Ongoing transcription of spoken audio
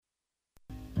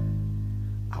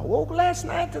I woke last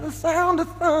night to the sound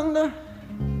of thunder.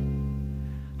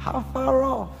 How far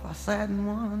off I sat and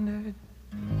wondered.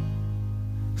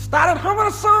 Started humming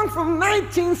a song from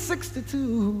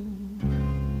 1962.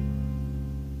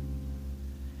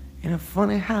 And it's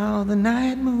funny how the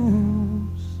night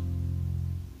moves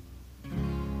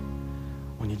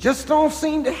when you just don't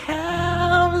seem to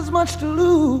have as much to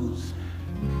lose.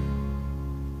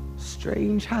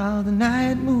 Strange how the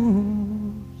night moves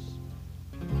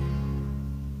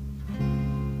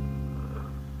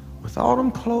with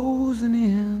autumn closing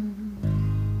in.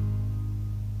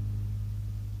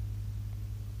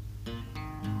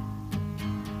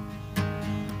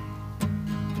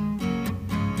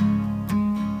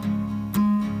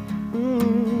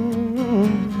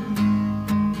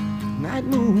 Night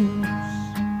moves.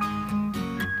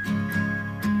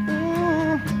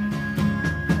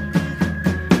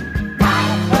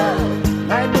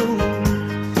 Night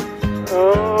moves.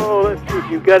 Oh, let's see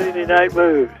if you've got any night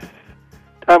moves.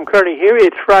 Tom Kearney here.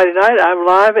 It's Friday night. I'm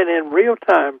live and in real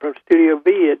time from Studio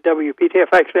B at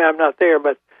WPTF. Actually, I'm not there,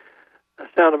 but the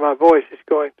sound of my voice is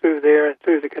going through there and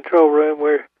through the control room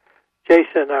where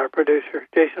Jason, our producer,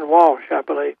 Jason Walsh, I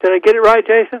believe. Did I get it right,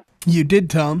 Jason? You did,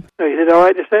 Tom. Oh, is it all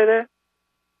right to say that?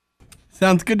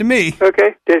 Sounds good to me.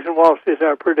 Okay. Jason Walsh is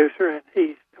our producer, and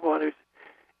he's the one who's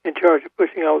in charge of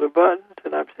pushing all the buttons,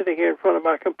 and I'm sitting here in front of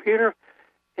my computer.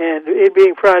 And it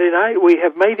being Friday night, we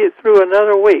have made it through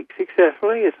another week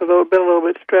successfully. It's been a little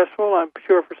bit stressful, I'm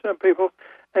sure, for some people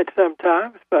at some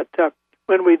times. But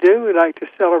when we do, we like to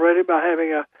celebrate it by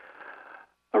having a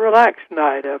relaxed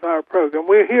night of our program.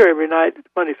 We're here every night,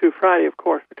 Monday through Friday, of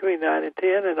course, between 9 and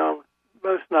 10. And on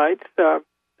most nights, a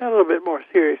little bit more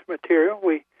serious material.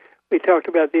 We talked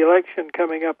about the election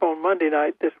coming up on Monday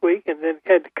night this week, and then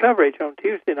had the coverage on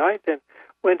Tuesday night. And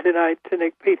Wednesday night,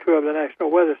 Nick Petro of the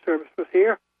National Weather Service was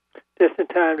here, just in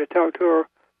time to talk to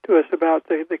us about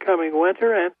the coming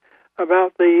winter and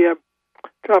about the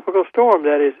tropical storm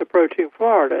that is approaching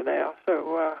Florida now.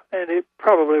 So, and it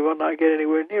probably will not get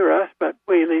anywhere near us, but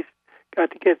we at least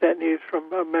got to get that news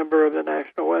from a member of the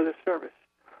National Weather Service.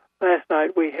 Last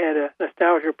night we had a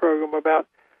nostalgia program about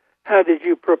how did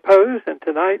you propose, and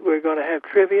tonight we're going to have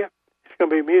trivia. It's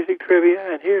going to be music trivia,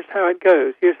 and here's how it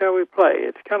goes. Here's how we play.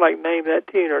 It's kind of like Name That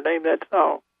Tune or Name That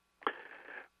Song.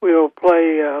 We'll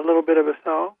play a little bit of a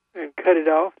song and cut it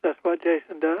off. That's what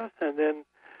Jason does, and then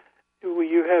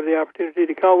you have the opportunity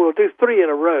to call. We'll do three in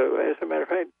a row, as a matter of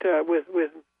fact, with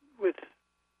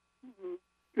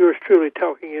yours truly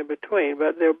talking in between,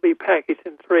 but they'll be packaged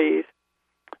in threes,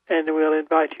 and then we'll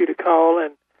invite you to call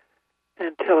and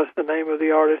tell us the name of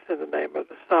the artist and the name of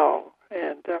the song.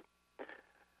 And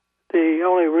the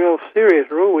only real serious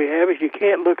rule we have is you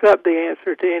can't look up the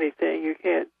answer to anything. You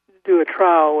can't do a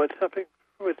trial with something,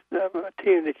 with a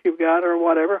tune that you've got or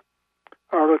whatever,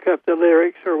 or look up the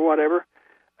lyrics or whatever.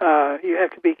 You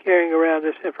have to be carrying around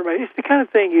this information. It's the kind of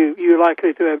thing you're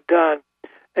likely to have done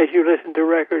as you listen to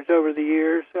records over the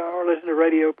years or listen to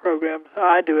radio programs.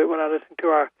 I do it when I listen to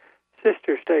our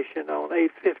sister station on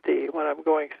 850 when I'm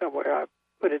going somewhere. I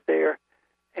put it there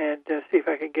and see if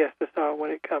I can guess the song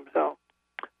when it comes on.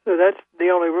 So that's the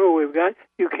only rule we've got.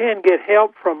 You can get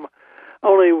help from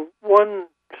only one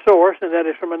source, and that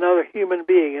is from another human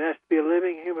being. It has to be a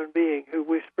living human being who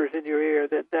whispers in your ear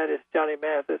that is Johnny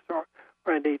Mathis or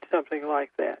indeed something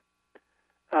like that.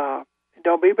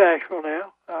 Don't be bashful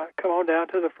now. Come on down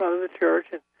to the front of the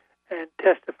church and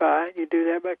testify. You do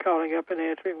that by calling up and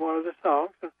answering one of the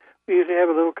songs. And we usually have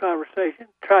a little conversation,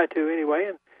 try to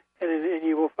anyway, and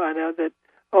you will find out that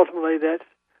ultimately that's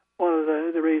one of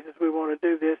the reasons we want to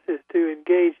do this, is to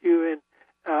engage you in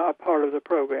a part of the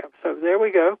program. So there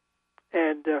we go.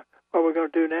 And what we're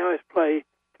going to do now is play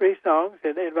three songs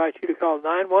and invite you to call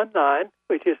 919,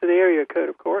 which is the area code,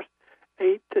 of course,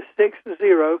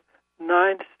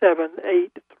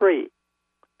 860-9783.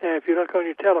 And if you look on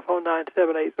your telephone,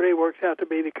 9783 works out to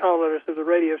be the call letters of the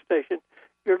radio station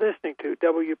you're listening to,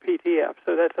 WPTF.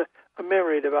 So that's a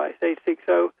memory device,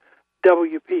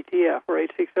 860-WPTF or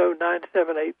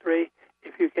 860-9783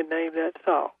 if you can name that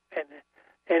song. And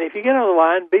if you get on the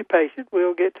line, be patient.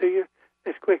 We'll get to you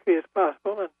as quickly as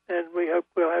possible, and we hope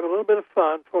we'll have a little bit of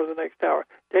fun for the next hour.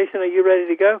 Jason, are you ready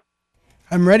to go?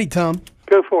 I'm ready, Tom.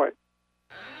 Go for it.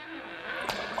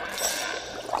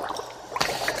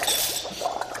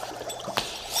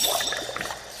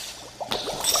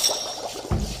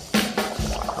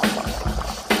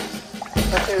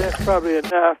 Okay, that's probably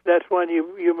enough. That's one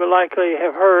you will likely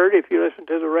have heard if you listen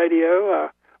to the radio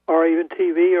or even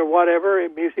TV or whatever, a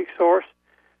music source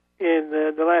in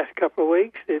the last couple of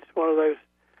weeks. It's one of those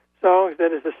songs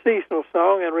that is a seasonal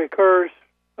song and recurs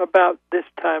about this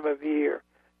time of year.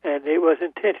 And it was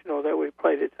intentional that we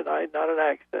played it tonight, not an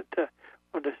accident.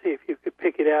 Wanted to see if you could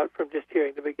pick it out from just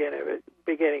hearing the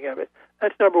beginning of it.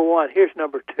 That's number one. Here's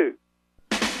number two.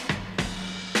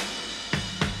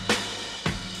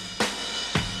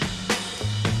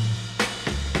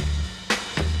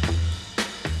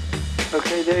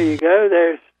 Okay, there you go.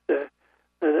 There's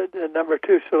the number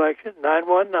two selection,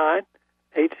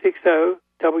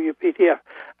 919-860-WPTF.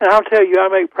 And I'll tell you, I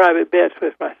make private bets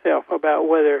with myself about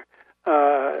whether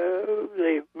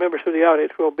the members of the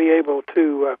audience will be able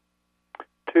to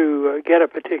get a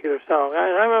particular song.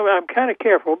 I'm kind of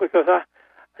careful because I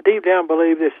deep down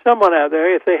believe there's someone out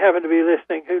there, if they happen to be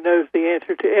listening, who knows the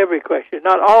answer to every question.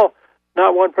 Not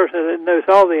one person that knows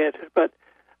all the answers, but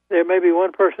there may be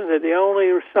one person that the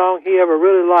only song he ever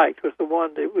really liked was the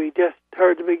one that we just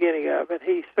heard the beginning of, and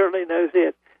he certainly knows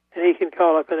it, and he can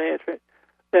call up and answer it.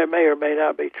 That may or may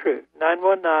not be true.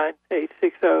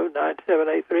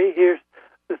 919-860-9783. Here's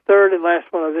the third and last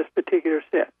one of this particular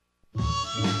set.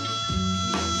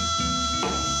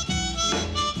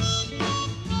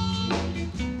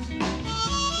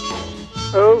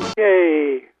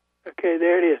 Okay,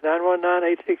 there it is,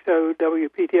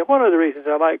 919-860-WPTF. One of the reasons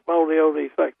I like moldy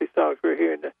oldies like these songs we're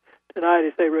hearing tonight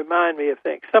is they remind me of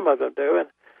things. Some of them do, and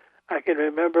I can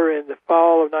remember in the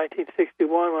fall of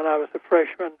 1961 when I was a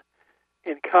freshman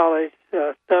in college,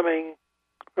 thumbing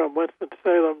from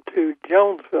Winston-Salem to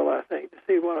Jonesville, I think, to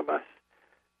see one of my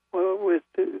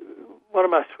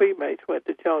suite mates went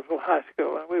to Jonesville High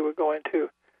School, and we were going to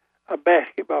a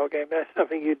basketball game. That's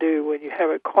something you do when you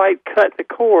haven't quite cut the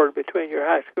cord between your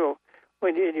high school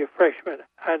when you're in your freshman.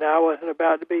 And I wasn't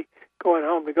about to be going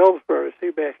home to Goldsboro to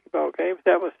see basketball games.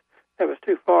 That was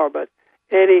too far. But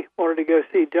Eddie wanted to go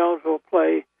see Jonesville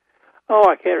play. Oh,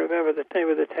 I can't remember the name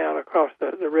of the town across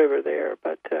the river there.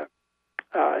 But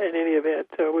in any event,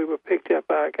 we were picked up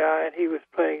by a guy, and he was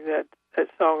playing that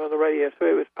song on the radio, so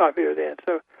it was popular then.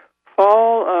 So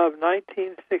fall of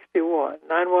 1961,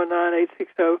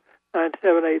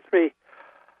 919-860-9783.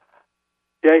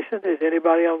 Jason, is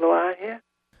anybody on the line yet?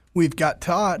 We've got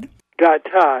Todd. Got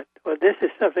Todd. Well, this is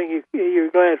something you're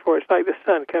glad for. It's like the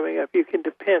sun coming up. You can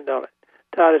depend on it.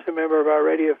 Todd is a member of our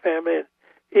radio family, and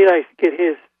he likes to get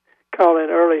his call in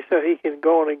early so he can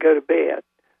go on and go to bed.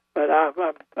 But I'm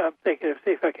thinking of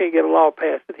see if I can't get a law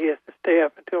passed that he has to stay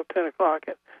up until 10 o'clock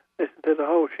and listen to the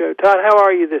whole show. Todd, how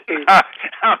are you this evening?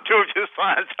 I'm doing just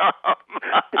fine, Tom.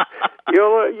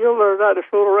 You'll learn not to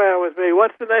fool around with me.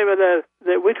 What's the name of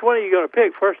which one are you going to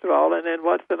pick, first of all, and then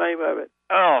what's the name of it?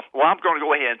 Oh, well, I'm going to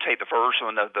go ahead and take the first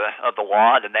one of the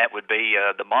lot, and that would be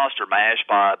the Monster Mash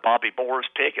by Bobby Boris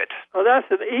Pickett. Oh,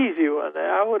 that's an easy one.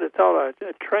 I would have thought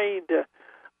a trained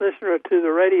listener to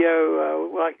the radio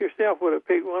like yourself would have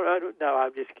picked one. No,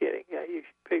 I'm just kidding. Yeah, you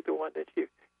should pick the one that you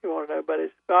want to know. But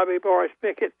it's Bobby Boris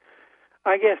Pickett.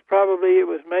 I guess probably it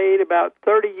was made about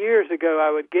 30 years ago,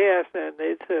 I would guess, and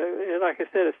it's, like I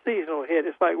said, a seasonal hit.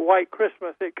 It's like White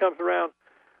Christmas. It comes around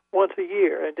once a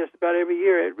year, and just about every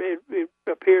year it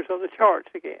appears on the charts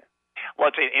again.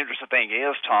 Well, the interesting thing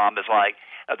is, Tom, is like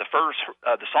the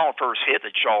song first hit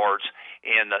the charts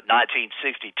in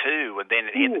 1962, and then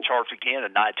it hit the charts again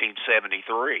in 1973.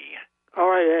 All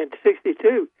right, and 62.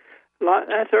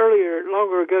 That's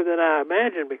longer ago than I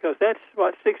imagined, because that's,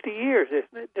 60 years,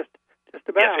 isn't it? Just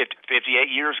about. Yeah,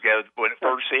 58 years ago when it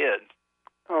first hit.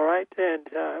 All right, and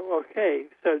okay,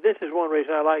 so this is one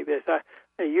reason I like this.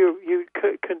 You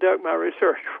conduct my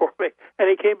research for me, and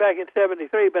it came back in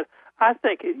 73. But I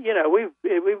think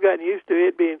we've gotten used to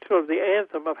it being sort of the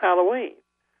anthem of Halloween.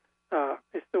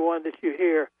 It's the one that you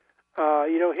hear.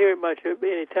 You don't hear it much at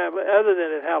any time other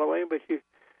than at Halloween, but you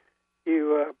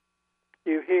hear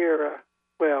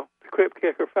the Crypt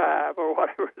Kicker 5 or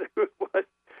whatever it was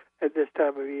at this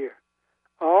time of year.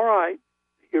 All right,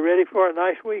 you ready for a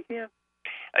nice weekend?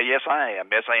 Yes, I am.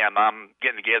 I'm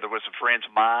getting together with some friends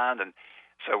of mine, and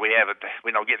so we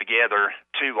don't get together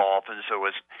too often. So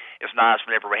it's nice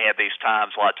whenever we have these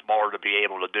times like tomorrow to be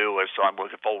able to do it. So I'm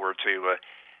looking forward to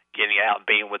getting out and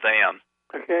being with them.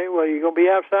 Okay. Well, you gonna be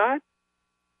outside?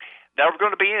 No, we're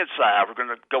going to be inside. We're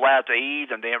going to go out to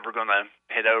eat, and then we're going to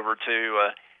head over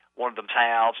to one of them's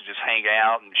house and just hang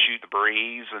out and shoot the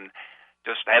breeze and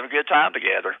just have a good time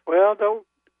together. Well, don't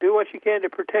do what you can to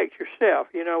protect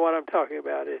yourself. You know what I'm talking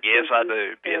about. Yes, I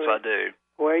do. Yes, I do.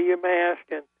 Wear your mask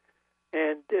and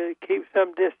keep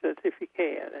some distance if you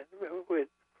can, and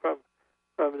from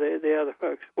the other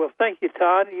folks. Well, thank you,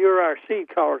 Todd. You're our seed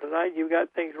caller tonight. You've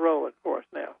got things rolling for us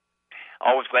now.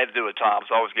 Always glad to do it, Tom.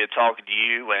 It's always good talking to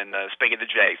you and speaking to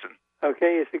Jason.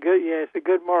 Okay, it's a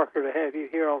good marker to have you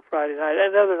here on Friday night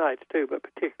and other nights too, but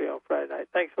particularly on Friday night.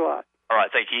 Thanks a lot. All right,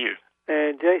 thank you.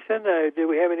 And Jason, do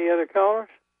we have any other callers?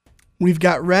 We've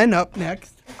got Ren up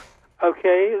next.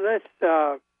 Okay, let's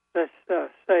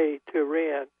say to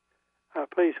Ren,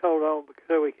 please hold on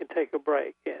so we can take a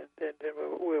break, and then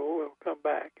we'll come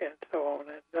back and so on.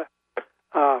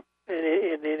 And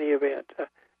in any event,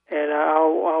 and I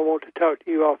want to talk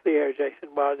to you off the air, Jason,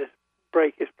 while this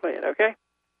break is playing. Okay?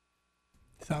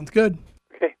 Sounds good.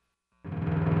 Okay.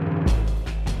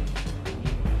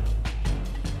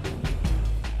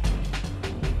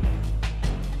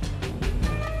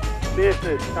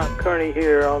 Business. Tom Kearney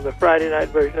here on the Friday night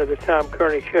version of the Tom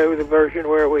Kearney Show, the version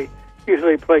where we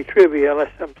usually play trivia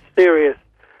unless some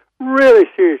really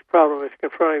serious problem is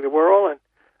confronting the world, and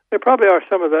there probably are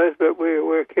some of those, but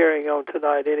we're carrying on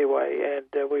tonight anyway, and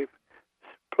we've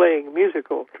playing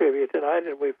musical trivia tonight,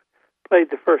 and we've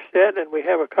played the first set, and we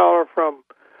have a caller from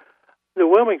the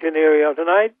Wilmington area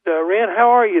tonight. Ren, how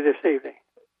are you this evening?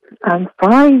 I'm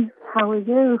fine. How are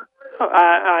you?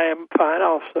 I am fine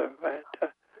also. And,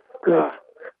 good.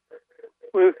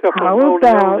 We're a couple how of old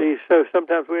about, oldies, so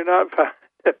sometimes we're not fine.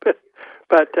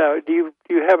 But do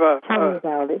you have a? Tell me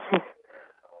about it.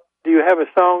 Do you have a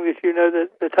song that you know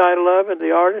the title of and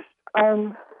the artist?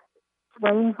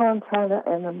 Wayne Fontana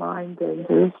and the Mind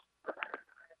Benders.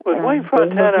 Was Wayne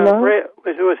Fontana a Brit?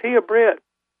 Was he a Brit?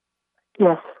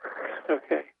 Yes.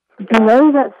 Okay. You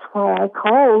know, that's why I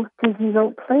called, because you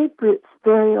don't play Brits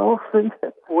very often.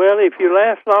 Well, if you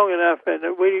last long enough,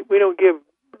 and we don't give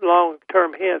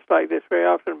long-term hints like this very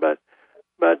often, but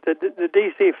the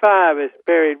DC-5 is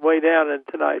buried way down in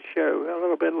tonight's show a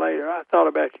little bit later. I thought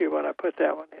about you when I put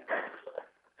that one in,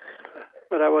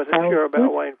 but I wasn't sure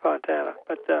about Wayne Fontana.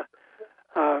 But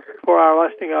for our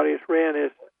listening audience, Ren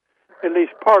is at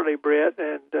least partly Brit,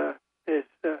 and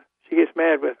she gets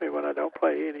mad with me when I don't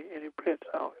play any Brit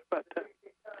songs. But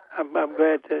I'm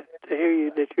glad to hear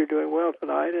you that you're doing well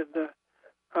tonight, and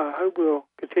I hope we'll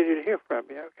continue to hear from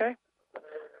you. Okay.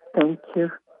 Thank you.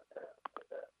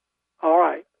 All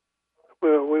right.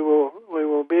 Well, we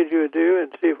will bid you adieu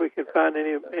and see if we can find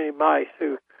any mice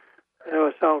who know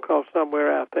a song called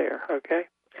 "Somewhere Out There." Okay.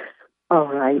 All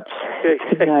right. Okay.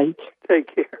 Good night. Take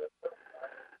care.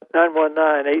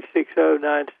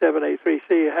 919-860-9783.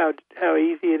 See how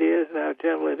easy it is and how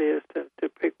gentle it is to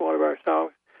pick one of our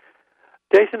songs.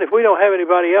 Jason, if we don't have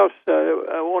anybody else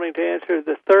wanting to answer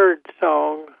the third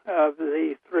song of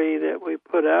the three that we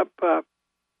put up,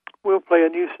 we'll play a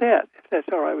new set, if that's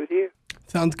all right with you.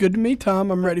 Sounds good to me,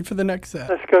 Tom. I'm ready for the next set.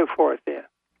 Let's go for it then.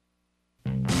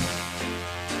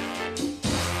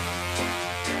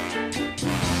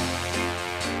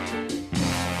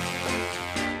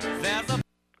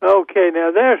 Okay,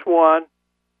 now there's one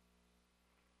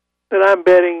that I'm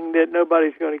betting that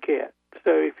nobody's going to get. So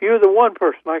if you're the one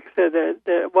person, like I said,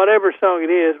 that whatever song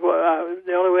it is,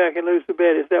 the only way I can lose the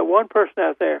bet is that one person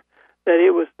out there that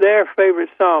it was their favorite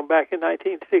song back in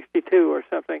 1962 or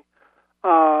something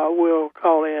will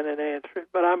call in and answer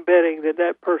it. But I'm betting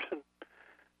that person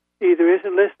either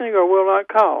isn't listening or will not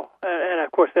call. And of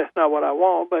course, that's not what I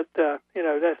want, but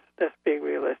that's being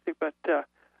realistic. But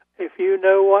if you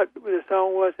know what the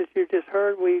song was that you just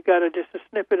heard, we got just a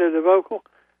snippet of the vocal.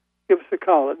 Give us a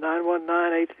call at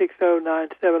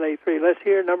 919-860-9783. Let's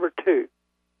hear number 2.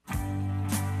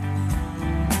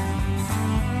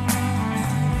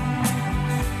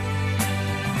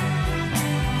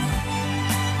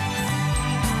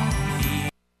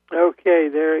 Okay,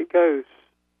 there it goes.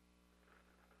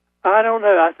 I don't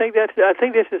know. I think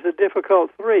this is a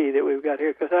difficult 3 that we've got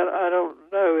here because I don't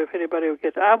know if anybody would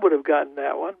get. I would have gotten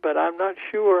that one, but I'm not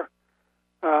sure.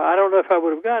 I don't know if I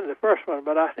would have gotten the first one,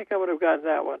 but I think I would have gotten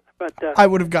that one. But I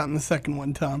would have gotten the second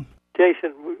one, Tom.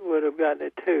 Jason would have gotten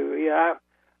it too. Yeah,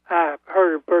 I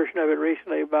heard a version of it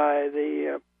recently by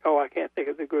the. I can't think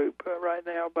of the group right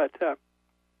now, but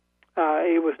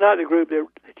it was not the group that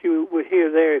you would hear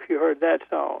there if you heard that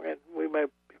song. And we may,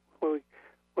 when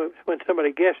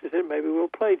somebody guesses it, maybe we'll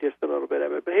play just a little bit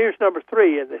of it. But here's number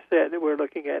 3 in the set that we're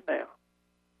looking at now.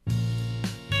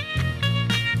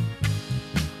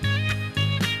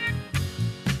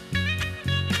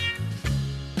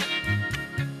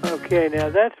 Okay, now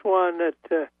that's one that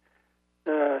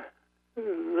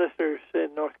listeners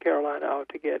in North Carolina ought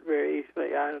to get very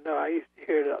easily. I don't know. I used to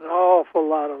hear it an awful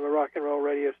lot on the rock and roll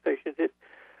radio stations. It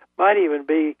might even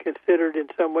be considered in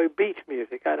some way beach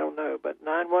music. I don't know. But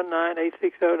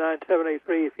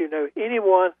 919-860-9783 if you know any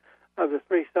one of the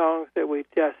 3 songs that we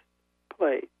just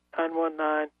played.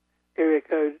 919 area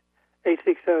code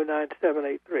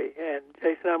 860-9783. And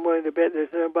Jason, I'm willing to bet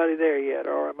there's nobody there yet,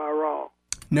 or am I wrong?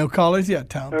 No callers yet,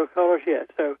 Tom. No callers yet.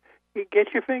 So you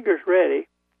get your fingers ready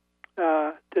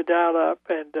to dial up.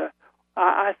 And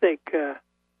I think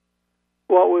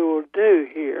what we will do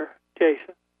here,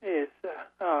 Jason, is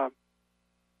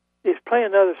play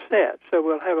another set, so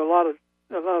we'll have a lot of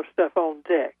stuff on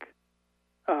deck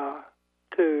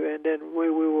too, and then we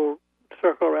will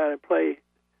circle around and play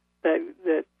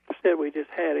that set we just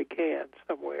had again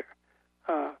somewhere,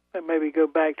 and maybe go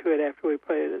back to it after we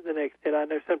play it the next set. I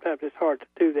know sometimes it's hard to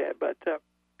do that, but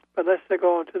let's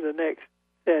go on to the next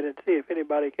set and see if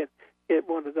anybody can get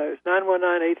one of those.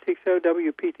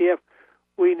 919-860-WPTF.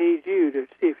 We need you to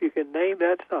see if you can name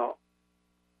that song.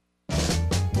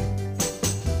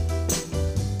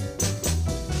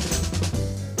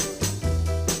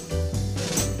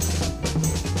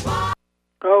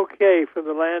 Okay, from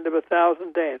the land of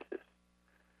 1,000 dances.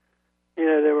 You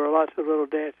know, there were lots of little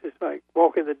dances like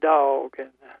walking the dog and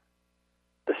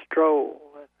the stroll,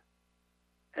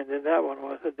 and then that one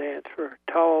was a dance for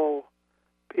tall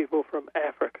people from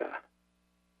Africa.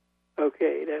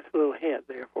 Okay, that's a little hint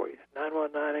there for you.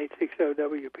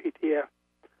 919-860-WPTF.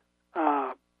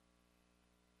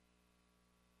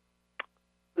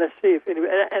 Let's see if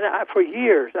anybody. For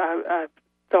years, I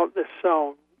thought this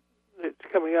song that's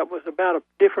coming up was about a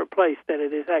different place than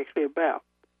it is actually about.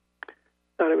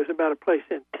 Thought it was about a place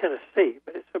in Tennessee,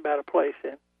 but it's about a place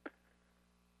in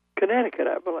Connecticut,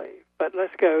 I believe. But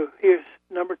let's go. Here's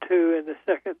number 2 in the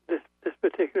second this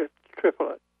particular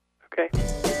triplet. Okay.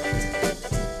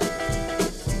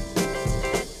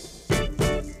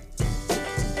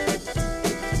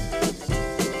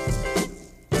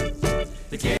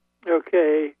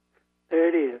 Okay, there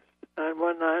it is.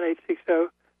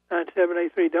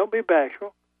 919-860-9783. Don't be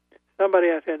bashful. Somebody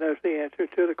out there knows the answer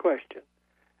to the question.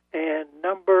 And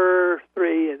number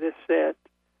 3 in this set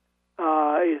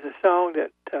is a song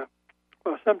that,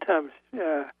 sometimes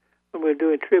when we're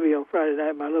doing trivia on Friday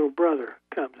night, my little brother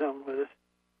comes on with us.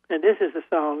 And this is a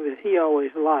song that he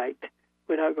always liked.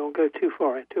 We're not going to go too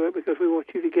far into it because we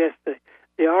want you to guess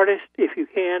the artist, if you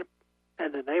can,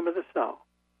 and the name of the song.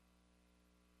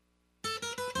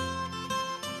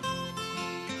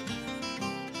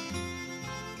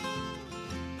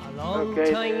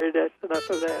 Okay, that's enough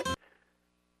of that.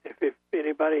 If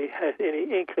anybody has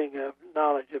any inkling of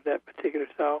knowledge of that particular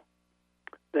song,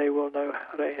 they will know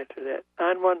how to answer that.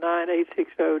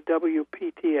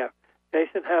 919-860-WPTF.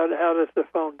 Jason, how does the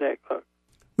phone deck look?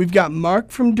 We've got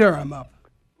Mark from Durham up.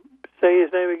 Say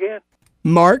his name again.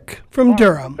 Mark from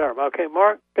Durham. Okay,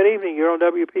 Mark, good evening. You're on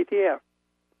WPTF.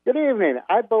 Good evening.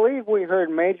 I believe we heard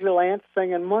Major Lance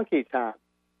singing Monkey Time.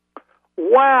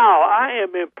 Wow, I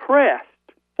am impressed.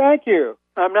 Thank you.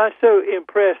 I'm not so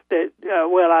impressed that,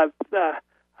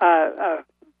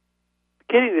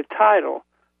 getting the title,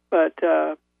 but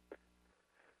I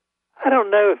don't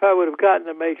know if I would have gotten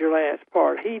the Major Lance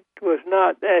part. He was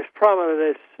not as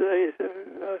prominent as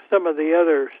some of the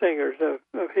other singers of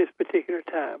his particular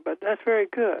time, but that's very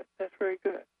good. That's very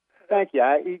good. Thank you.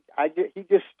 He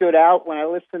just stood out when I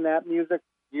listened to that music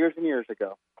years and years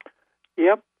ago.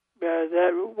 Yep.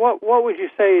 What would you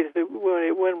say is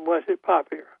when was it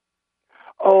popular?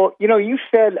 Oh, you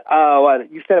said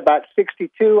about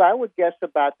 62. I would guess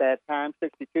about that time,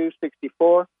 62,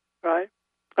 64. Right.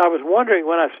 I was wondering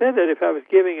when I said that if I was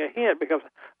giving a hint because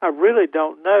I really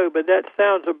don't know, but that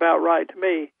sounds about right to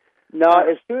me. No,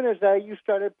 as soon as you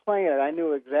started playing it, I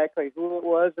knew exactly who it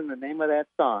was and the name of that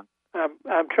song.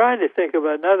 I'm trying to think of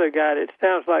another guy that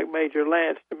sounds like Major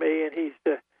Lance to me, and he's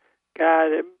the guy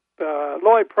that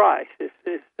Lloyd Price is.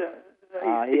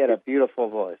 He had a beautiful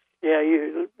voice. Yeah,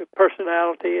 the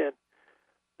personality and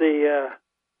the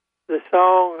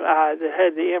song that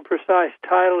had the imprecise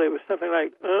title. It was something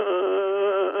like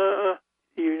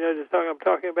You know the song I'm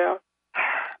talking about?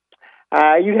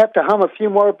 You'd have to hum a few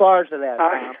more bars of that,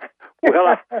 Tom.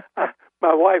 Well,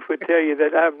 my wife would tell you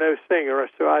that I'm no singer,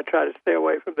 so I try to stay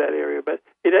away from that area. But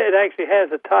it actually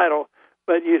has a title,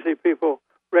 but usually people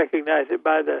recognize it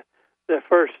by the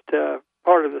first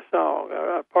part of the song,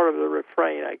 part of the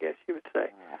refrain, I guess you would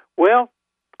say. Well,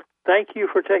 thank you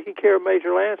for taking care of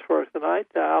Major Lance for us tonight.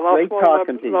 I lost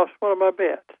one of my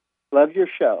bets. Love your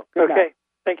show. Good night.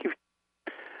 Thank you.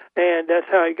 And that's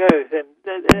how it goes. And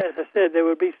as I said, there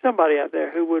would be somebody out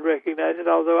there who would recognize it,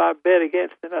 although I bet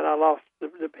against it and I lost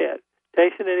the bet.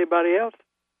 Jason, anybody else?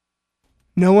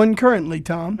 No one currently,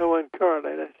 Tom. No one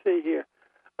currently. Let's see here.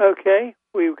 Okay,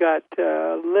 we've got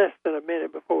less than a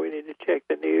minute before we need to check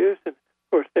the news. And,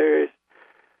 of course, there is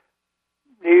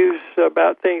news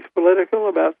about things political,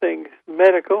 about things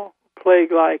medical,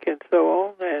 plague-like, and so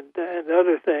on, and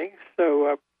other things.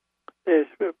 So there's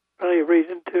plenty of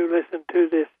reason to listen to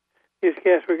this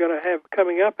newscast we're going to have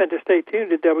coming up, and to stay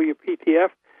tuned to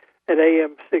WPTF at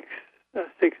AM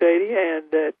 680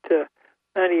 and at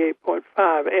 98.5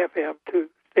 FM to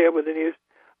stay up with the news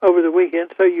over the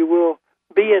weekend, so you will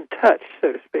be in touch,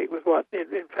 so to speak, with what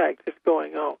in fact is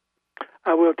going on.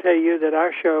 I will tell you that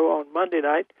our show on Monday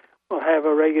night will have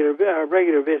a regular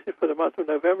visit for the month of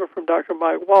November from Dr.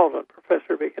 Mike Walden,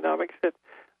 professor of economics at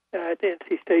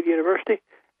NC State University.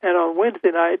 And on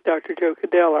Wednesday night, Dr. Joe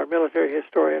Cadell, our military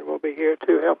historian, will be here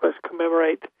to help us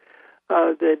commemorate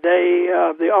the day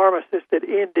of the armistice that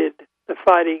ended the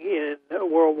fighting in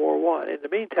World War I. In the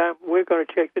meantime, we're going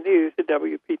to check the news at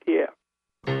WPTF.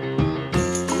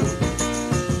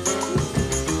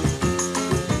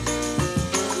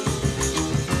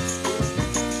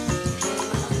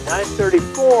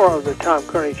 9:34 of the Tom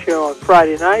Kearney Show on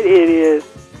Friday night. It is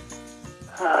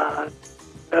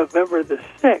November the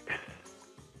 6th.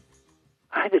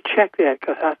 I had to check that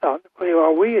because I thought, well,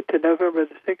 are we to November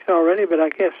the 6th already? But I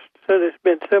guess so there's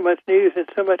been so much news and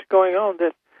so much going on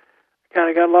that I kind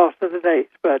of got lost in the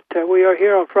dates. But we are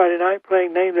here on Friday night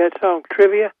playing Name That Song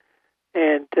Trivia.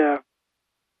 And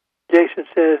Jason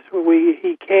says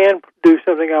he can do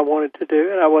something I wanted to do,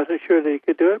 and I wasn't sure that he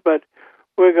could do it, but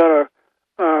we're going to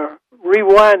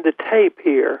rewind the tape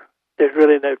here. There's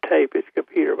really no tape, it's a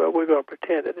computer, but we're going to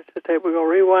pretend that it's a tape. We're going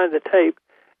to rewind the tape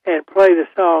and play the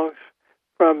songs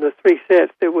from the three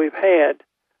sets that we've had,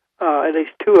 at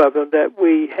least two of them, that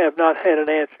we have not had an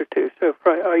answer to. So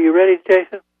are you ready,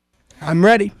 Jason? I'm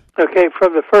ready. Okay,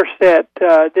 from the first set,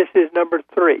 this is number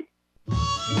 3.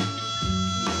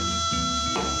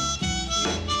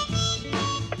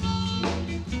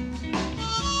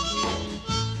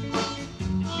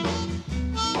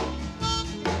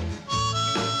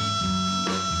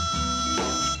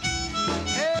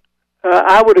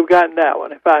 I would have gotten that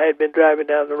one if I had been driving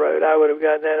down the road. I would have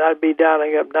gotten that. I'd be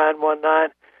dialing up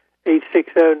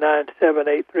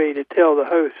 919-860-9783 to tell the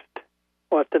host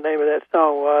what the name of that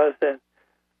song was and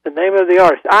the name of the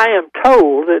artist. I am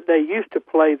told that they used to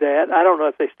play that. I don't know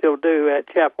if they still do at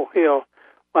Chapel Hill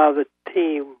while the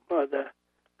team, the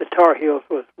Tar Heels,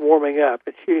 was warming up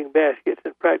and shooting baskets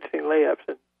and practicing layups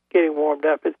and getting warmed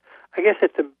up. I guess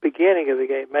at the beginning of the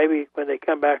game, maybe when they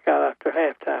come back out after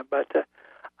halftime. But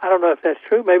I don't know if that's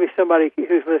true. Maybe somebody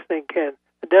who's listening can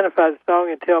identify the song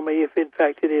and tell me if, in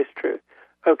fact, it is true.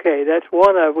 Okay, that's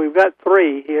one of, we've got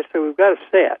 3 here, so we've got a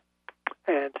set.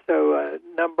 And so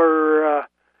number,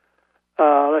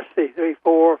 let's see, 3,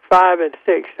 4, 5, and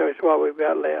 6 is what we've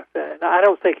got left. And I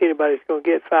don't think anybody's going to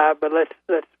get 5, but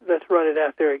let's run it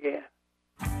out there again.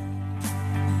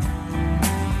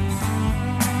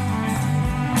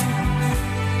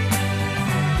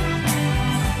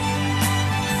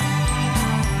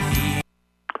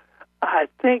 I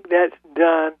think that's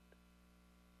done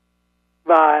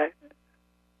by,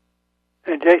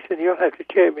 and Jason, you'll have to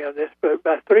check me on this, but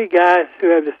by 3 guys who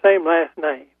have the same last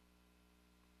name.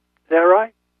 Is that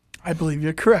right? I believe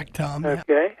you're correct, Tom.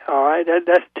 Okay, all right.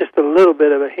 That's just a little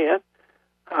bit of a hint.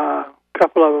 A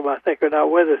couple of them, I think, are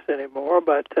not with us anymore,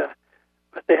 but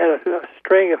they had a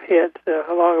string of hits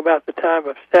along about the time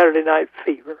of Saturday Night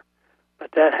Fever.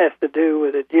 But that has to do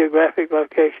with a geographic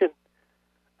location.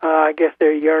 I guess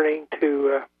they're yearning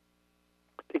to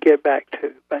get back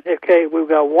to. But okay, we've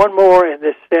got one more in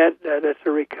this set. That's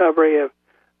a recovery of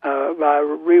by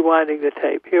rewinding the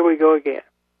tape. Here we go again.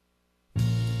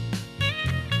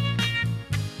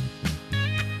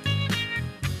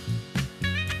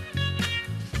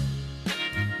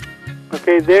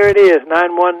 Okay, there it is.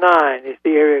 919 is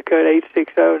the area code.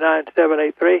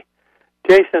 860-9783.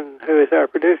 Jason, who is our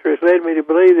producer, has led me to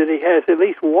believe that he has at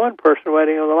least one person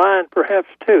waiting on the line, perhaps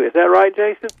 2. Is that right,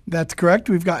 Jason? That's correct.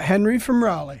 We've got Henry from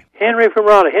Raleigh. Henry from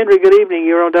Raleigh. Henry, good evening.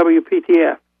 You're on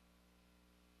WPTF.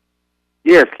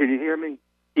 Yes, can you hear me?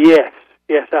 Yes,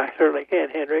 I certainly can,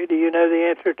 Henry. Do you know the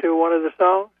answer to one of the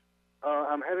songs?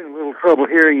 I'm having a little trouble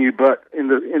hearing you, but in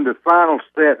the final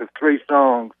set of 3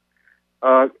 songs,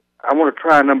 I want to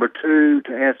try number 2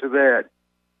 to answer that.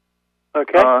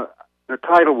 Okay. The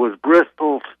title was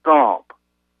Bristol Stomp.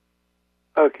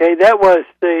 Okay, that wasn't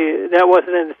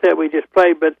in the set we just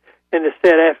played, but in the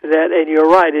set after that, and you're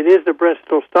right, it is the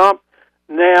Bristol Stomp.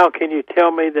 Now, can you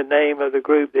tell me the name of the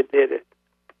group that did it?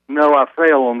 No, I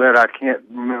fail on that. I can't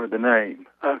remember the name.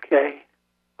 Okay.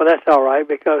 Well, that's all right,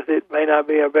 because it may not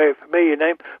be a very familiar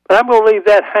name, but I'm going to leave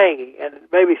that hanging, and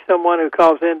maybe someone who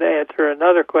calls in to answer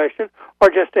another question, or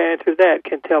just to answer that,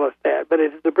 can tell us that. But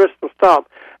it's the Bristol Stomp.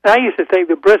 And I used to think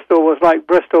that Bristol was like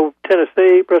Bristol,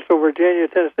 Tennessee, Bristol, Virginia,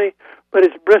 Tennessee, but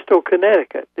it's Bristol,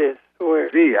 Connecticut. Is where.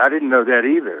 Gee, I didn't know that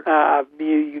either.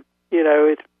 You know,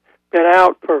 it's been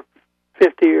out for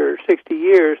 50 or 60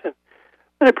 years, and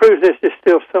it proves this is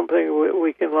still something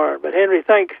we can learn. But Henry,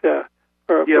 thanks.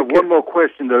 One more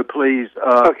question though, please.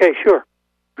 Okay, sure.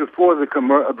 Before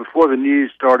the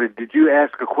news started, did you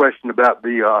ask a question about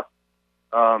the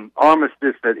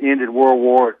armistice that ended World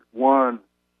War I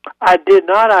I did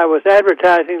not. I was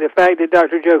advertising the fact that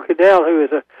Dr. Joe Cadell, who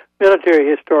is a military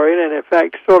historian, and in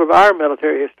fact sort of our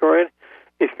military historian,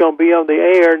 is going to be on the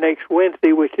air next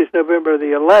Wednesday, which is November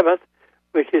the 11th,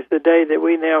 which is the day that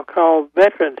we now call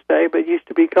Veterans Day, but used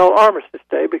to be called Armistice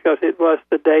Day because it was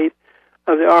the date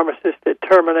of the armistice that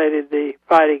terminated the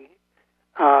fighting.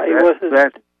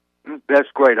 That's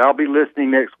great. I'll be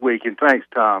listening next week, and thanks,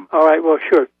 Tom. All right, well,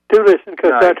 sure. Do listen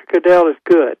because Dr. Cadell is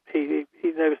good. He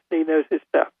knows his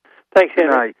stuff. Thanks,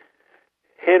 Henry. Night.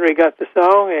 Henry got the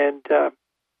song, and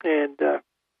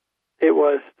it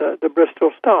was the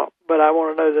Bristol Stomp. But I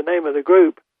want to know the name of the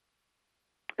group,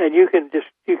 and you can just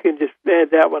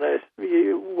add that one as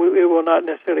it will not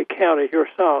necessarily count as your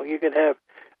song. You can have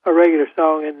a regular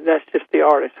song, and that's just the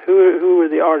artist. Who were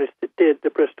the artists that did the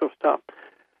Bristol Stomp?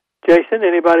 Jason,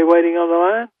 anybody waiting on the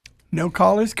line? No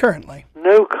callers currently.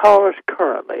 No callers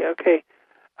currently. Okay.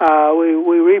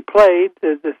 We replayed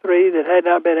the three that had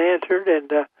not been answered, and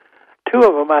two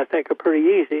of them I think are pretty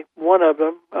easy. One of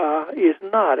them is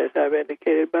not, as I've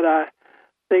indicated, but I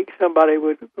think somebody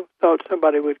would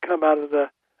come out of the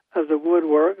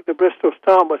woodwork. The Bristol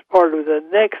Stomp was part of the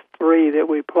next three that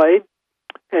we played,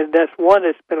 and that's one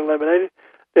that's been eliminated.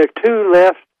 There are two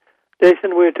left.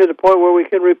 Jason, we're to the point where we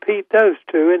can repeat those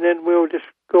two, and then we'll just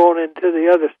go on into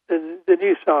the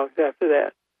new songs after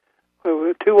that.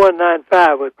 Well,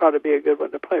 2195 would probably be a good one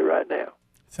to play right now.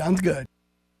 Sounds good.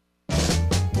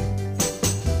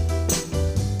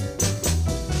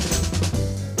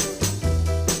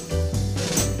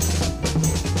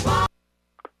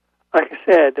 Like I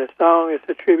said, the song is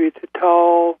a tribute to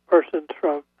tall persons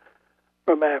from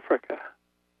Africa,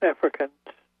 Africans.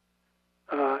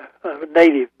 A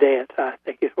native dance, I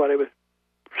think, is what it was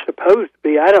supposed to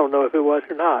be. I don't know if it was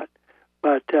or not,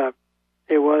 but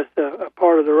it was a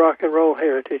part of the rock and roll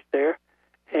heritage there.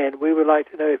 And we would like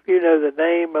to know if you know the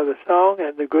name of the song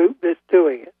and the group that's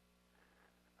doing it.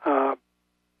 The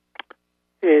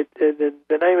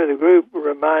name of the group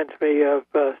reminds me of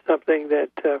something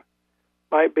that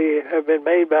might have been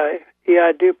made by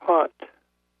E.I. DuPont.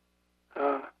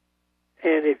 And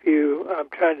I'm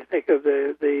trying to think of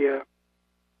the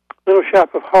Little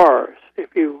Shop of Horrors.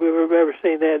 If you've ever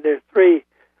seen that, there's three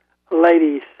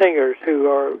lady singers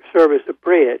who serve as a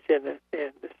bridge and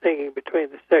singing between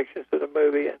the sections of the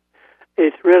movie. And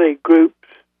it's really groups.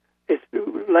 It's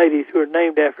ladies who are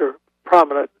named after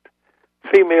prominent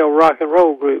female rock and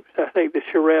roll groups. I think the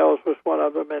Shirelles was one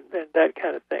of them, and that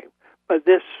kind of thing. But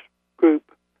this group,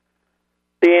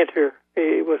 the answer,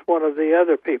 it was one of the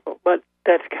other people. But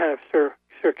that's kind of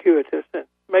circuitous and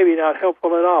maybe not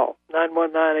helpful at all.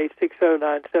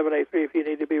 919-860-9783 if you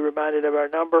need to be reminded of our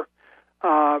number.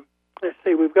 Let's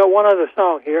see, we've got one other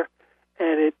song here,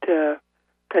 and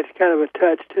that's kind of a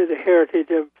touch to the heritage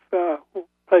of the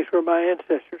place where my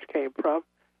ancestors came from.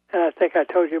 And I think I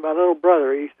told you my little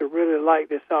brother used to really like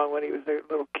this song when he was a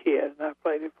little kid, and I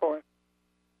played it for him.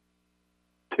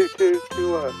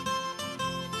 2221.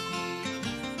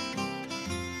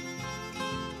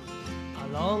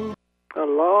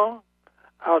 Along.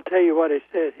 I'll tell you what it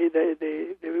says.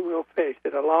 We'll finish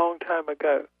it a long time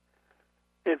ago.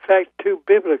 In fact, two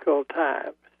biblical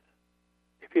times,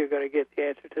 if you're going to get the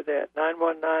answer to that.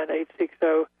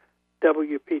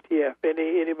 919-860-WPTF.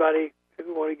 Anybody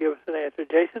who want to give us an answer?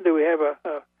 Jason, do we have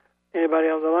anybody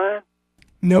on the line?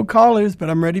 No callers, but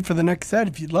I'm ready for the next set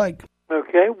if you'd like.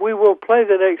 Okay, we will play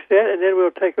the next set, and then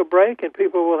we'll take a break, and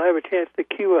people will have a chance to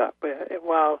queue up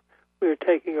while we're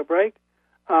taking a break.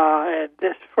 And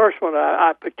this first one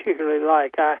I particularly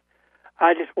like. I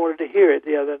just wanted to hear it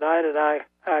the other night, and I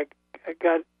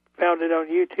found it on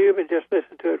YouTube and just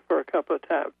listened to it for a couple of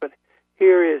times. But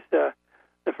here is the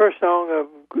first song of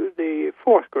the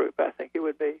fourth group, I think it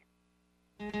would be.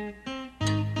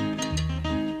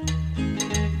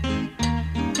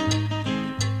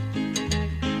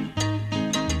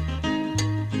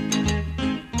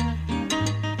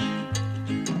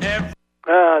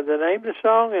 The name of the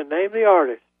song and name of the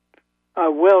artist.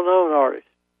 A well-known artist.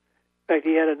 In fact,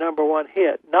 he had a number one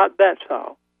hit. Not that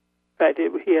song. In fact,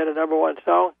 he had a number one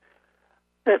song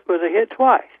that was a hit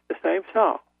twice. The same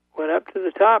song. Went up to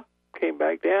the top, came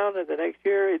back down, and the next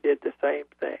year it did the same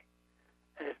thing.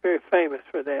 And it's very famous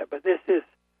for that. But this is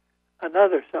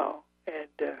another song. And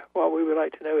what we would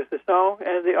like to know is the song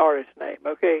and the artist's name.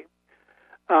 Okay?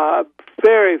 A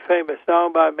very famous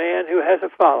song by a man who has a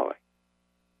following.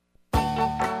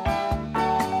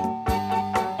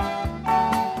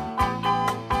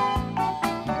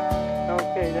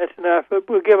 Okay, that's enough.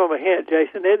 We'll give them a hint,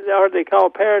 Jason. Are they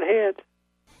called Parrot Heads?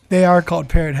 They are called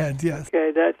Parrot Heads, yes.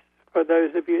 Okay, that's for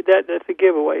those of you. That's a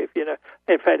giveaway, if you know.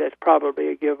 In fact, that's probably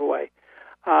a giveaway.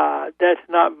 That's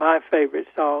not my favorite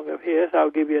song of his.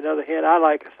 I'll give you another hint. I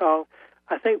like a song,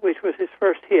 I think, which was his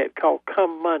first hit called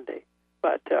Come Monday,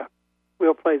 but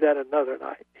we'll play that another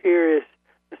night. Here is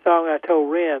the song I told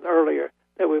Ren earlier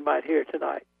that we might hear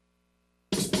tonight.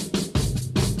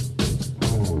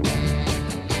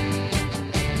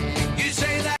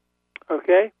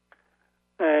 Okay?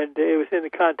 And it was in the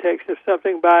context of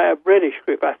something by a British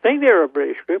group. I think they're a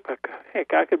British group.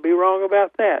 Heck, I could be wrong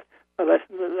about that. But let's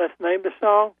name the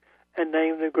song and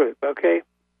name the group, okay?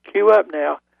 Cue up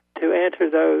now to answer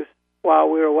those while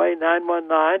we're away.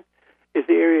 919 is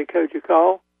the area code you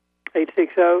call.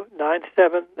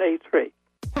 860-9783.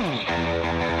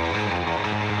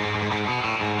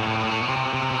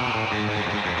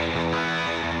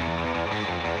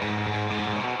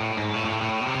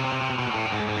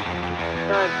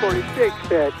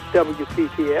 .46 at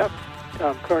WPTF.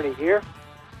 Tom Kearney here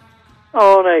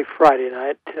on a Friday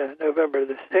night, November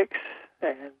the 6th,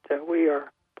 and we are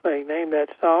playing Name That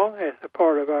Song as a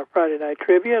part of our Friday night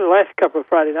trivia. The last couple of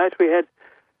Friday nights we had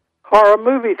horror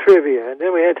movie trivia, and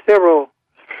then we had several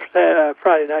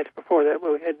Friday nights before that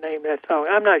where we had Name That Song.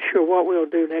 I'm not sure what we'll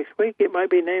do next week. It might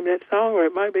be Name That Song or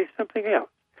it might be something else.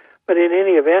 But in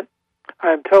any event,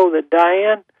 I'm told that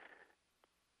Diane,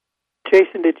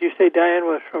 Jason, did you say Diane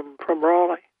was from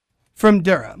Raleigh? From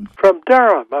Durham. From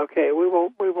Durham. Okay, we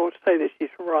won't say that she's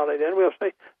from Raleigh then. We'll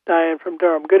say Diane from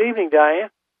Durham. Good evening, Diane.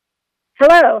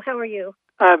 Hello, how are you?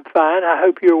 I'm fine. I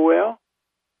hope you're well.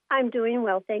 I'm doing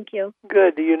well, thank you.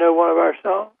 Good. Do you know one of our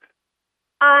songs?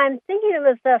 I'm thinking it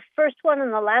was the first one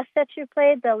in the last set you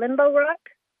played, the Limbo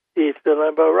Rock. It's the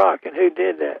Limbo Rock. And who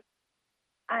did that?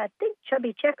 I think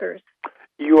Chubby Checkers.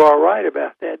 You are right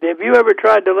about that. Have you ever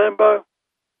tried the Limbo?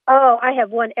 Oh, I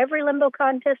have won every Limbo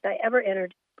contest I ever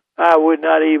entered. I would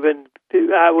not even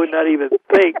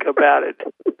think about it.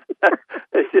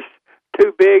 It's just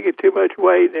too big and too much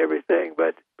weight and everything.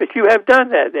 But you have done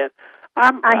that then.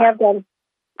 I have done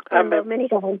Limbo many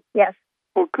times. Yes.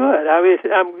 Well, good.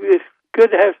 It's good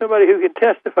to have somebody who can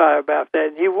testify about that.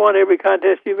 And you've won every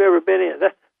contest you've ever been in.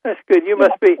 That's good. You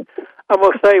must be. I'm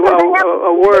gonna say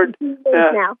a word.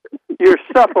 You're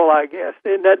supple, I guess.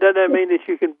 And doesn't that mean that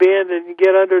you can bend and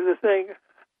get under the thing?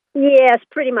 Yes,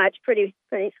 pretty much. Pretty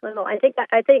slimble. I think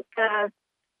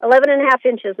 11 and a half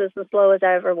inches is as low as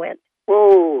I ever went.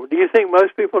 Whoa! Do you think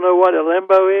most people know what a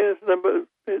limbo is? To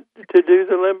do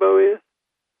the limbo is?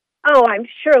 Oh, I'm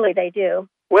surely they do.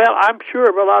 Well, I'm sure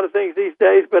of a lot of things these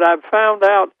days, but I've found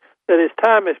out that as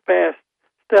time has passed,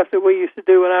 stuff that we used to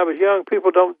do when I was young,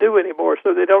 people don't do anymore,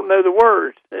 so they don't know the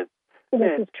words. This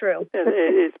is true. And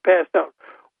it's passed on.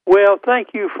 Well,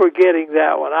 thank you for getting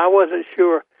that one. I wasn't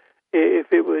sure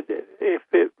if it would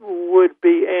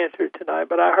be answered tonight,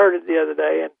 but I heard it the other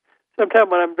day. And sometime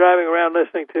when I'm driving around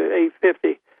listening to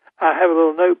 850, I have a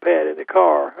little notepad in the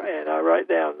car, and I write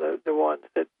down the ones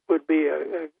that would be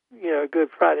a good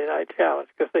Friday night challenge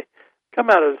because they come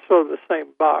out of sort of the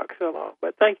same box along.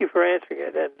 But thank you for answering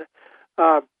it, and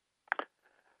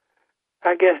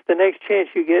I guess the next chance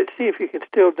you get, see if you can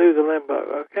still do the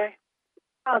limbo. Okay?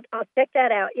 I'll check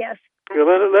that out. Yes. You'll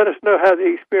let us know how the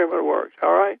experiment works.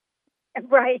 All right?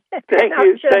 Right. Thank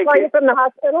you. Should I call you from the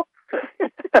hospital?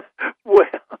 well,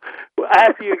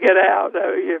 after you get out.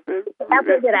 After you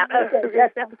get out. Okay,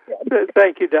 that sounds good.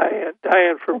 Thank you, Diane.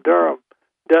 Diane from Durham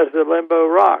does the Limbo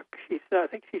Rock. I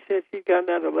think she said she's gotten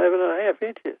down to 11 and a half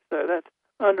inches, so that's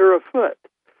under a foot.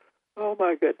 Oh,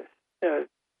 my goodness.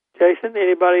 Jason,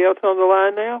 anybody else on the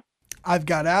line now? I've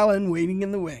got Alan waiting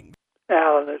in the wings.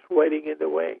 Alan is waiting in the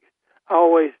wings.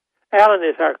 Alan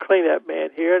is our cleanup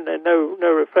man here, and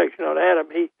no reflection on Adam.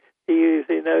 He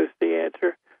usually knows the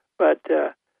answer, but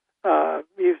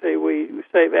usually we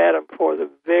save Adam for the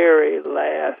very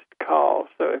last call.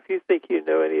 So if you think you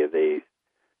know any of these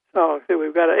songs that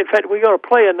we've got, in fact, we're going to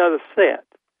play another set.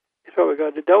 That's what we're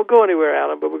going to do. Don't go anywhere,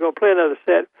 Alan, but we're going to play another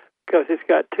set because it's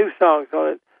got two songs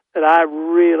on it that I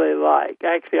really like.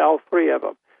 Actually, all three of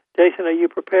them. Jason, are you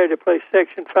prepared to play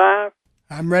Section 5?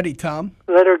 I'm ready, Tom.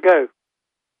 Let her go.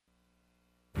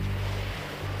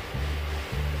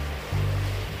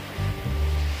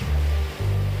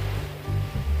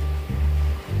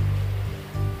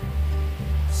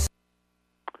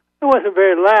 It wasn't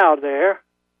very loud there,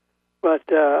 but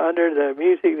under the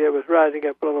music that was rising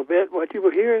up a little bit, what you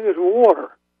were hearing was water.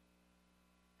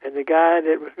 And the guy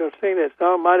that was going to sing that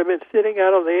song might have been sitting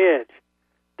out on the edge,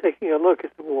 taking a look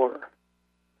at the water.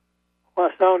 Well,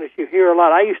 a song that you hear a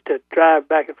lot. I used to drive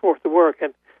back and forth to work,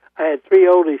 and I had 3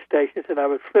 oldies stations, and I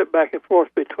would flip back and forth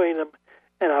between them,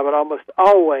 and I would almost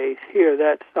always hear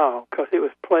that song because it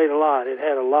was played a lot. It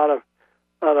had a lot of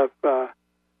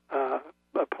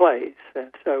plays,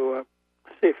 and so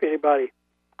let's see if anybody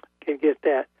can get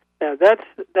that. Now that's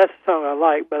a song I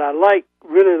like, but I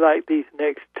really like these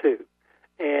next two,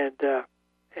 and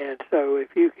so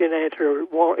if you can answer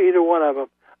either one of them,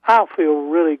 I'll feel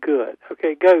really good.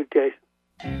 Okay, go, Jason.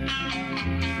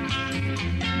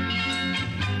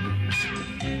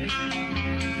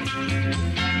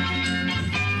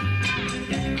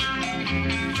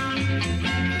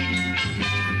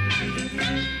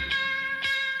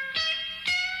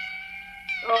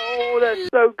 Oh, that's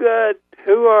so good.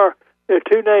 There are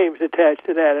two names attached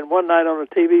to that. And one night on a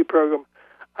TV program,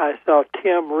 I saw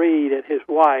Tim Reed and his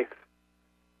wife.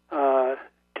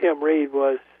 Tim Reed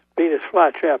was Venus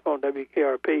Flytrap on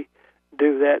WKRP,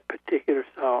 do that particular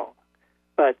song.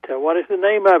 But what is the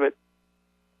name of it?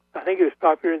 I think it was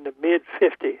popular in the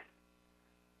mid-'50s.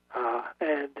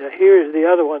 And here is the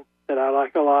other one that I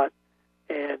like a lot.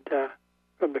 And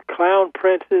from the Clown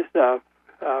Princes of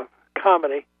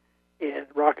comedy in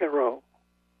rock and roll.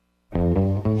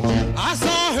 I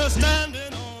saw her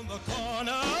standing on the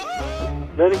corner.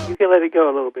 You can let it go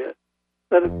a little bit.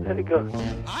 Let it go.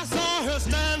 I saw her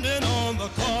standing on the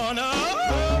corner,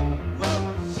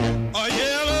 a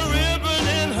yellow ribbon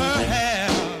in her hair.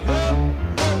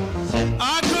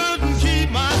 I couldn't keep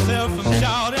myself from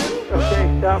shouting.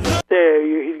 Okay, stop there.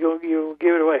 You're going to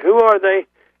give it away. Who are they,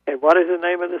 and what is the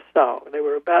name of the song? They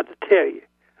were about to tell you,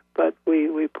 but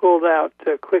we pulled out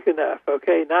quick enough.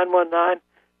 Okay,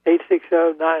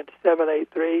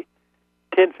 919-860-9783,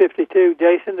 1052.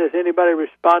 Jason, has anybody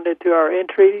responded to our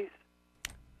entreaties?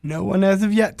 No one as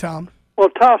of yet, Tom. Well,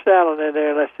 toss Alan in there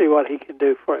and let's see what he can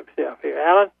do for himself here.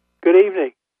 Alan, good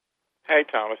evening. Hey,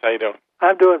 Thomas. How you doing?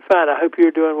 I'm doing fine. I hope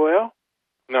you're doing well.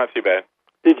 Not too bad.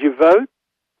 Did you vote?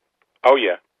 Oh,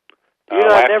 yeah.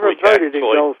 I never voted in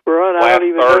Goldsboro. And last I don't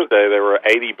even Thursday, there were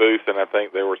 80 booths, and I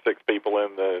think there were 6 people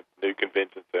in the new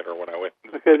convention center when I went.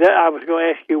 Okay, I was going to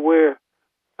ask you where.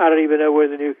 I don't even know where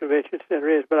the new convention center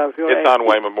is, but I was going to ask you. It's on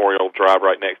Way Memorial Drive,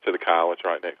 right next to the college,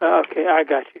 right next to Okay, I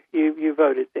got you. You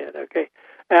voted then, okay.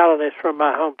 Alan is from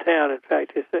my hometown. In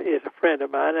fact, is a friend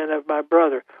of mine and of my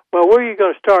brother. Well, where are you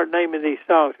going to start naming these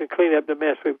songs and clean up the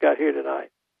mess we've got here tonight?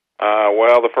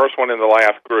 Well, the first one in the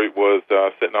last group was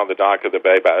Sitting on the Dock of the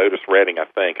Bay by Otis Redding, I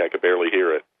think. I could barely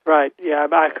hear it. Right, yeah,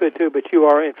 I could too, but you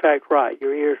are, in fact, right.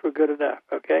 Your ears were good enough,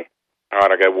 okay? All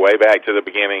right, I go way back to the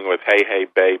beginning with Hey, Hey,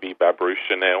 Baby by Bruce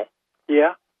Chanel.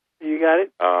 Yeah, you got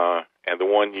it. And the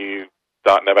one you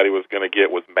thought nobody was going to get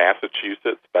was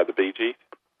Massachusetts by the Bee Gees.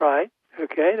 Right,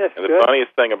 okay, that's good. And the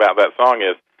funniest thing about that song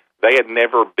is they had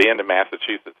never been to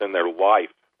Massachusetts in their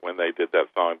life when they did that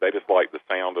song. They just liked the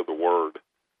sound of the word.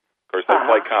 Of course, they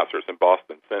played concerts in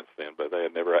Boston since then, but they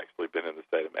had never actually been in the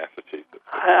state of Massachusetts.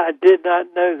 I did not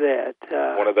know that.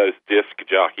 One of those disc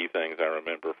jockey things I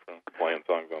remember from playing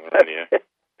songs on the radio.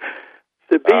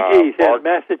 The Bee Gees in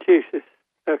Massachusetts.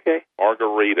 Okay.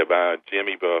 Margarita by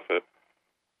Jimmy Buffett.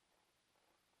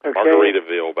 Okay.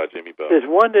 Margaritaville by Jimmy Buffett. There's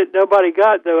one that nobody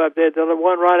got, though, up there. The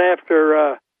one right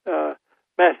after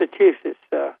Massachusetts.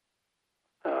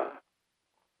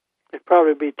 It'd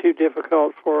probably be too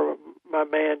difficult for my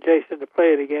man Jason to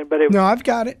play it again. But no, I've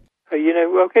got it.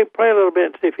 Okay, play a little bit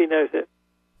and see if he knows it.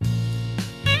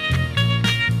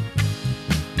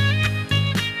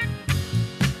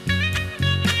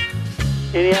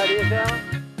 Any ideas,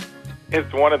 Alan?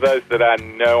 It's one of those that I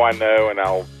know, and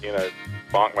I'll,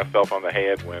 bonk myself on the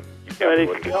head when you tell me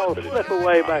what it is. It's called Slip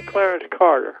Away by Clarence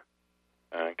Carter.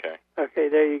 Okay. Okay,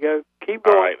 there you go. Keep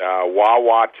going. All right,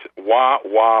 Wah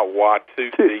Wah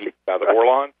Tootsie by the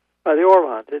Orlons. By the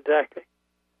Orlons, exactly.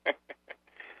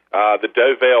 The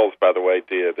Dovells, by the way,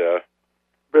 did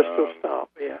Bristol Stomp,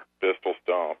 yeah. Bristol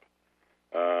Stomp.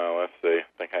 Let's see. I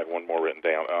think I had one more written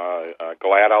down.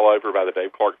 Glad All Over by the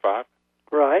Dave Clark Five.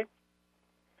 Right.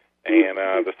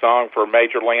 And the song for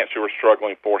Major Lance you were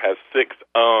struggling for has 6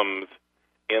 ums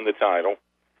in the title.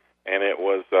 And it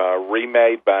was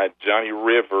remade by Johnny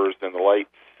Rivers in the late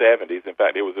 70s. In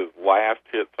fact, it was his last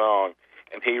hit song,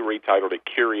 and he retitled it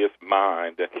Curious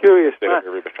Mind. Curious Instead Mind.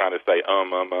 of everybody trying to say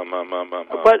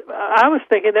But I was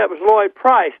thinking that was Lloyd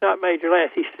Price, not Major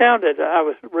Lance. He sounded, I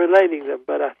was relating them,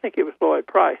 but I think it was Lloyd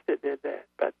Price that did that.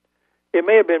 But it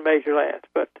may have been Major Lance.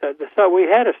 But we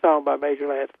had a song by Major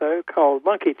Lance, though, called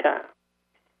Monkey Time.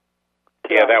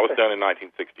 Yeah, that was done in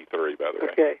 1963, by the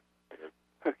way. Okay.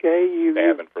 Okay,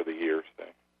 Dabbing for the years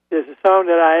thing. There's a song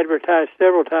that I advertised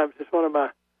several times. It's one of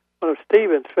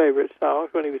Stephen's favorite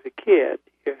songs when he was a kid.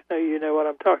 You know what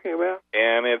I'm talking about?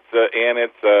 And it's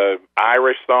a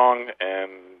Irish song, and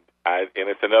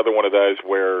it's another one of those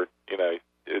where 6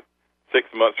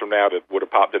 months from now it would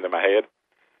have popped into my head,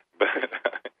 but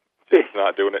it's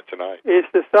not doing it tonight.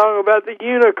 It's the song about the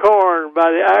unicorn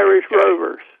by the Irish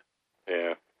Rovers.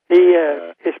 Yeah.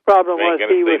 His problem was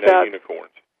he was out.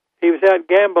 Unicorns. He was out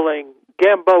gamboling,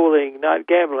 not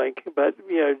gambling, but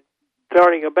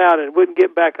darting about and wouldn't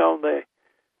get back on the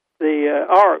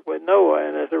ark with Noah,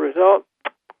 and as a result,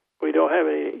 we don't have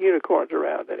any unicorns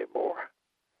around anymore.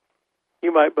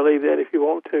 You might believe that if you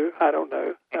want to. I don't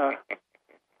know.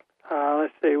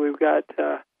 Let's see. We've got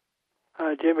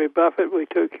Jimmy Buffett. We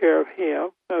took care of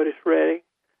him. Otis Redding.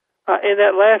 In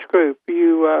that last group,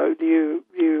 you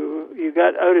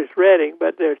got Otis Redding,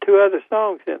 but there are two other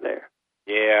songs in there.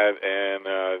 Yeah,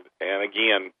 and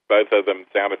again, both of them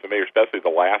sounded familiar, especially the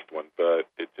last one. But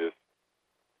it just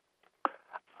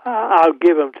I'll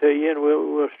give them to you, and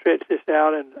we'll stretch this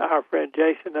out. And our friend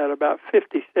Jason, at about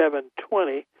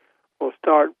 57:20, will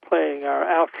start playing our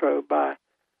outro by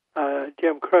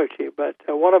Jim Croce. But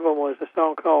one of them was a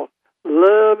song called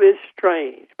 "Love Is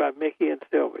Strange" by Mickey and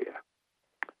Sylvia,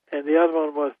 and the other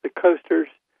one was the Coasters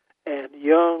and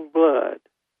 "Young Blood."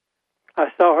 I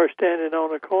saw her standing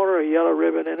on the corner, a yellow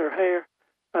ribbon in her hair.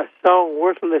 A song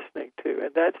worth listening to,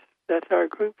 and that's our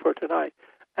group for tonight.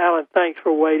 Alan, thanks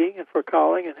for waiting and for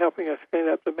calling and helping us clean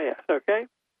up the mess, okay?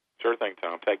 Sure thing,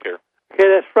 Tom. Take care. Okay,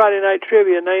 that's Friday Night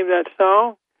Trivia. Name that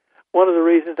song. One of the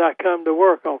reasons I come to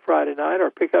work on Friday night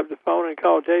or pick up the phone and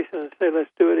call Jason and say, let's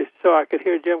do it, is so I could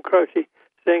hear Jim Croce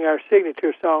sing our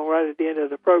signature song right at the end of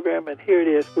the program, and here it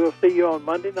is. We'll see you on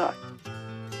Monday night.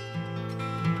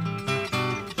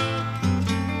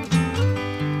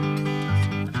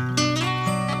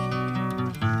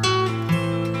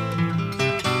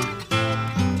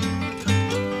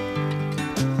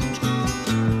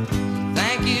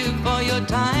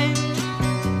 Time,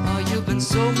 oh, you've been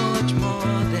so much more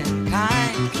than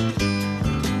kind.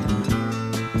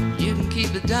 You can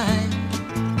keep the dime.